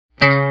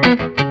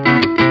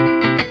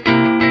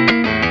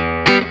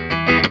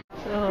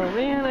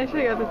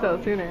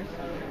out sooner.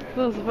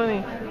 That was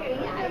funny.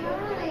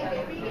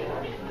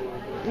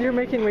 You're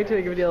making way too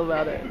big of a deal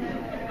about it.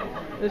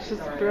 Let's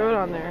just throw it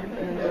on there and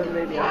then throw the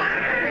baby on.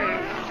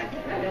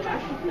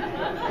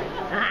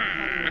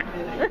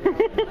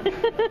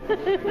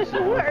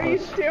 What are you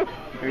doing?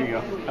 Here you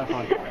go. Have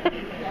fun.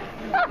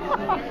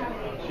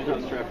 She's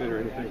not strapped in or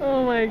anything.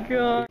 Oh my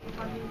god.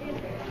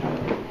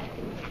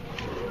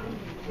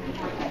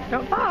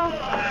 Don't fall.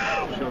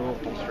 She'll roll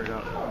straight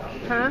up.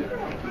 Huh?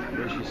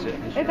 Where's she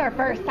sitting? It's our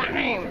first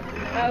time.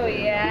 Oh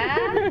yeah?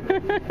 You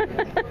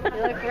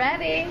look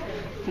ready.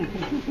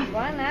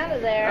 One out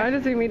of there. I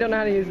just think we don't know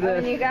how to use this.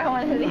 And you got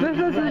one of these.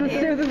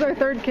 This is our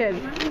third kid.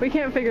 We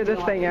can't figure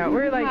this thing out.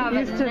 We're like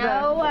used to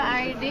no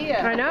idea.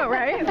 I know,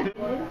 right?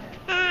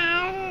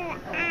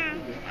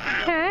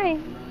 Hi.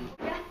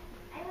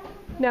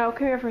 No,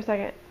 come here for a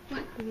second.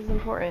 This is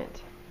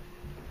important.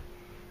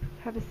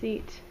 Have a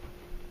seat.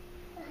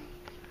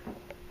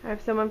 I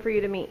have someone for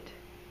you to meet.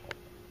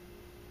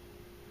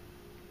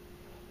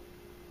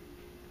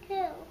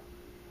 Who?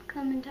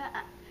 Come and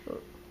talk.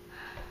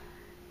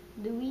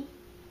 Louie?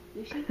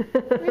 Lucy?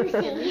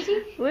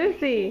 Lucy?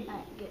 Lucy.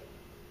 Alright, good.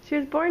 She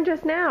was born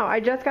just now. I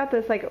just got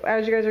this like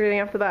as you guys were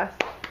getting off the bus.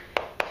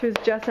 She was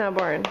just now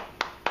born.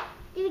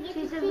 Do we get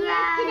to see her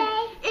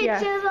today?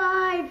 Yes. It's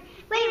alive.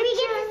 Wait, we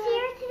get to see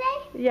her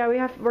today? Yeah,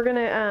 we're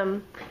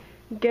gonna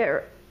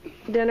get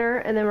dinner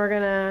and then we're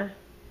gonna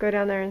go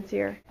down there and see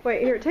her.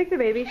 Wait, here, take the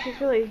baby. She's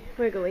really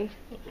wiggly.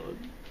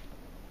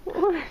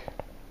 What?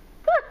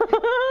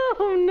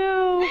 Oh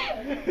no.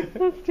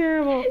 That's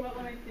terrible. What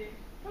let me see?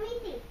 Let me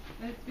see.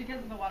 It's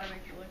because the water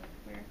makes it look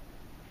weird.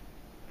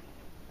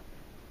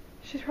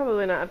 She's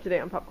probably not up to date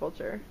on pop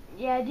culture.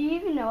 Yeah, do you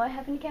even know what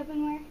happened to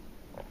Kevin Ware?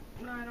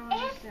 No, I don't It's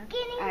understand.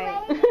 skinny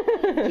Alright.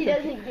 legs. He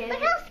doesn't get Look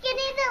it. how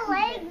skinny the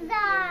legs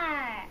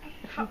are.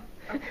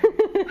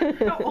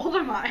 How old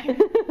am I?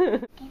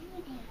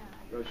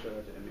 Go show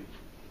that to Emmy.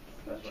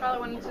 Charlotte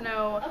wanted to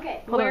know Okay.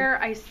 where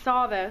I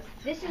saw this.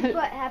 This is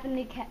what happened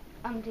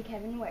to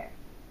Kevin Ware.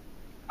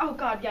 Oh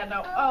god, yeah,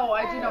 no. Oh,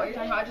 I do know what you're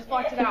talking about. I just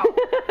blocked it out.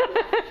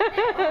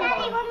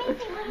 Daddy, let me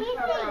see. Let me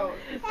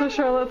see. So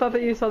Charlotte thought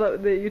that you saw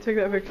that you took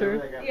that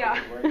picture. Yeah.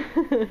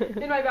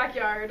 In my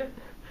backyard.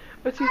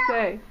 What'd she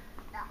say?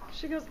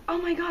 She goes, oh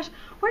my gosh,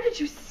 where did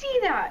you see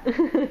that?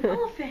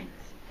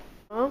 Elephants.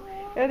 Oh,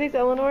 are these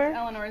Eleanor?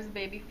 Eleanor's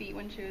baby feet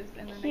when she was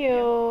in the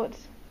NICU. Cute.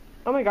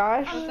 Oh my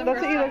gosh, That's the that's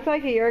first what you time. looked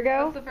like a year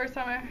ago? That's the first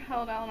time I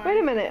held Eleanor. Wait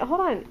a minute,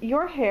 hold on.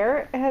 Your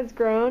hair has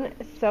grown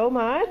so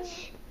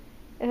much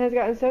and has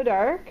gotten so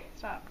dark.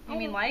 Stop. You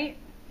mean light?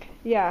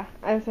 Yeah,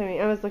 that's what I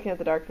mean. I was looking at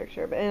the dark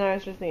picture, but and I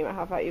was just thinking about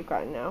how fat you've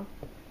gotten now.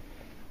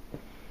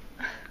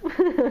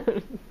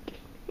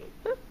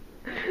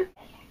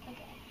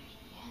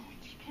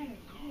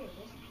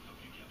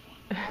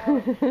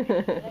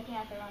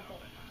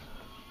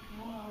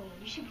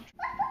 You should be.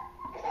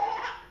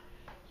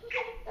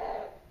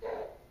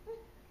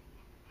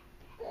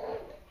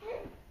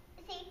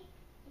 See?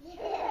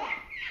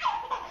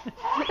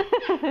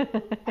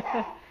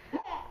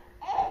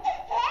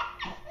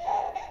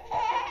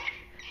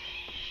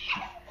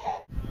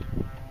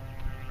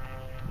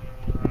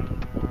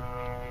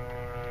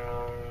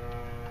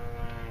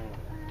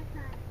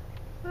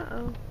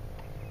 Uh-oh.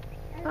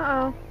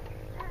 Uh-oh.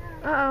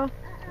 Uh-oh.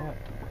 What?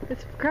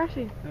 It's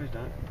crashing. No, he's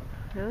not.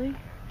 Really?